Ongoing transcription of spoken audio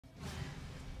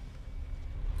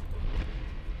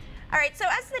All right, so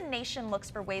as the nation looks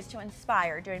for ways to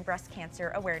inspire during Breast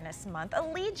Cancer Awareness Month, a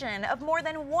legion of more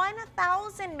than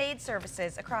 1,000 maid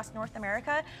services across North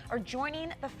America are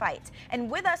joining the fight.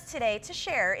 And with us today to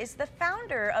share is the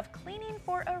founder of Cleaning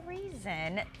for a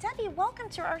Reason. Debbie, welcome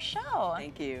to our show.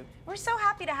 Thank you. We're so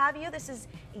happy to have you. This is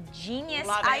a genius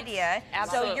Love it. idea.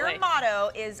 Absolutely. So your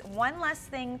motto is one less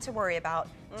thing to worry about.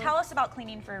 Tell us about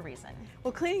Cleaning for a Reason.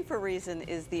 Well, Cleaning for a Reason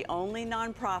is the only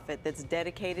nonprofit that's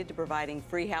dedicated to providing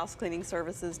free house cleaning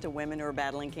services to women who are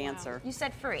battling cancer. You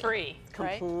said free. Free,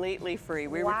 Completely free.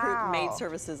 We Wow. recruit maid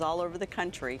services all over the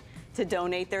country to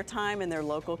donate their time in their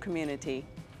local community.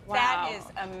 Wow. That is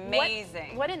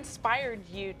amazing. What inspired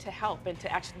you to help and to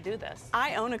actually do this?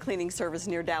 I own a cleaning service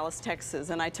near Dallas, Texas,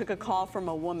 and I took a call from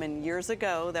a woman years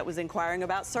ago that was inquiring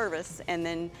about service, and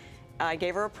then I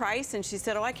gave her a price, and she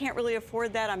said, "Oh, I can't really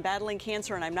afford that. I'm battling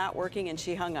cancer and I'm not working," and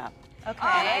she hung up. Okay.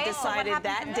 And I So what decided happened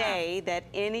that from day that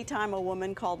anytime a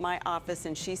woman called my office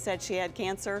and she said she had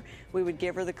cancer, we would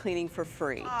give her the cleaning for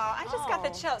free. Oh, I just got the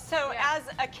chills. So Yeah. as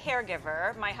a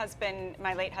caregiver, my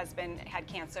late husband had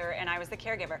cancer and I was the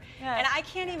caregiver. Yeah. And I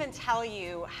can't even tell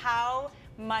you how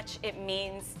much it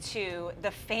means to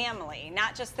the family,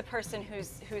 not just the person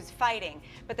who's fighting,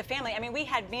 but the family. I mean, we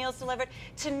had meals delivered.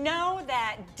 To know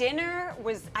that dinner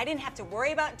was, I didn't have to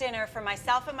worry about dinner for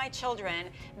myself and my children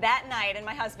that night and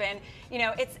my husband, you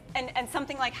know, it's, and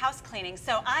something like house cleaning.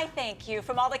 So I thank you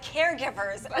from all the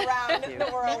caregivers around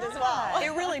the world as well. It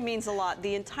really means a lot.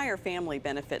 The entire family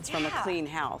benefits from a clean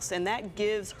house, and that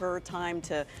gives her time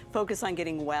to focus on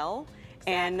getting well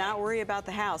and not worry about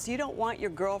the house. You don't want your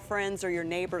girlfriends or your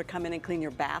neighbor to come in and clean your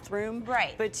bathroom.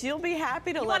 Right. But you'll be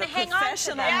happy to let wanna a hang on to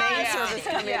professional that. maid Yeah. service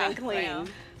come in and clean. Yeah.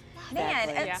 Man,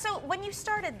 Exactly. and so when you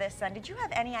started this then, did you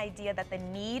have any idea that the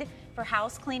need for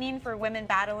house cleaning for women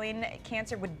battling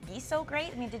cancer would be so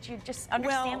great? I mean, did you just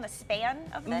understand the span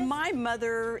of this? My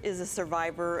mother is a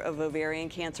survivor of ovarian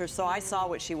cancer, so I saw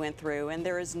what she went through, and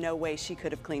there is no way she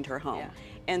could have cleaned her home. Yeah.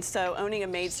 And so owning a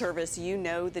maid service, you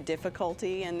know the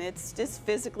difficulty, and it's just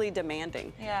physically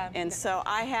demanding. Yeah. And so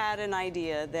I had an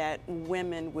idea that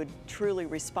women would truly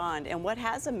respond. And what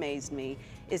has amazed me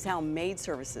is how maid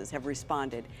services have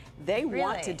responded. They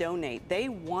want to Really? donate. They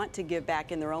want to give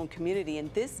back in their own community,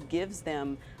 and this gives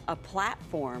them a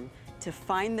platform to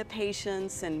find the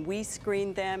patients, and we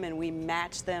screen them and we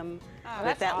match them with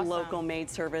that's that awesome. local maid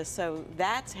service. So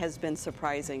that has been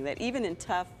surprising, that even in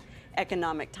tough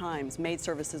economic times, maid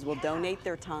services will donate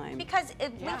their time. Because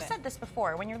we've said this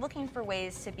before, when you're looking for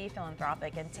ways to be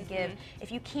philanthropic and to give, if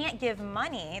you can't give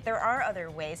money, there are other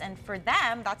ways, and for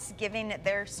them, that's giving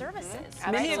their services.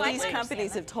 Many of So I these understand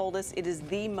companies that. have told us it is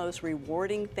the most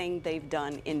rewarding thing they've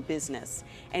done in business.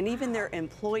 And even their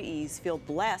employees feel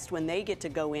blessed when they get to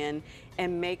go in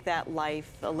and make that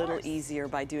life a little easier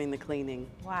by doing the cleaning.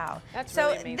 Wow. That's so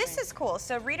really amazing. this is cool.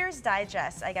 So Reader's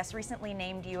Digest, I guess, recently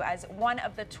named you as one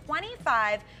of the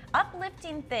 25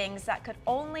 uplifting things that could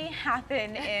only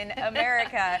happen in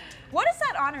America. What does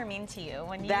that honor mean to you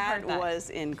when you heard that? That was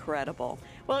incredible.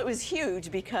 Well, it was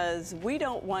huge because we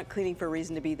don't want Cleaning for a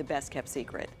Reason to be the best kept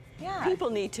secret. Yeah. People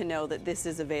need to know that this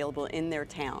is available in their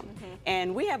town.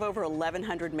 And we have over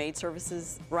 1,100 maid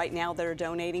services right now that are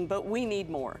donating, but we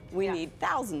need more. We need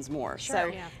thousands more.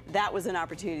 So that was an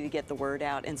opportunity to get the word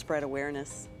out and spread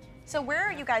awareness. So where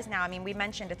are you guys now? I mean, we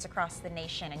mentioned it's across the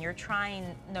nation, and you're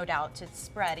trying, no doubt, to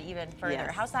spread even further.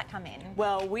 Yes. How's that coming?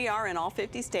 Well, we are in all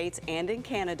 50 states and in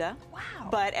Canada. Wow.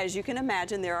 But as you can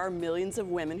imagine, there are millions of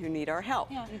women who need our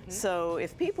help. Yeah. So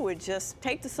if people would just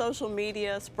take to social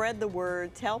media, spread the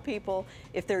word, tell people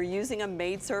if they're using a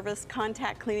maid service,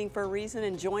 contact Cleaning for a Reason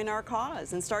and join our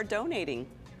cause and start donating.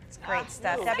 It's great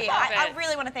stuff. Ooh, Debbie, I love I it.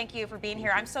 really want to thank you for being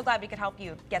here. I'm so glad we could help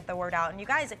you get the word out. And you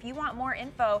guys, if you want more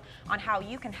info on how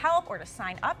you can help or to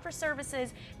sign up for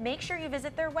services, make sure you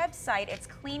visit their website. It's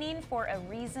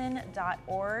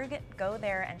cleaningforareason.org. Go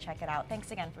there and check it out.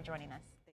 Thanks again for joining us.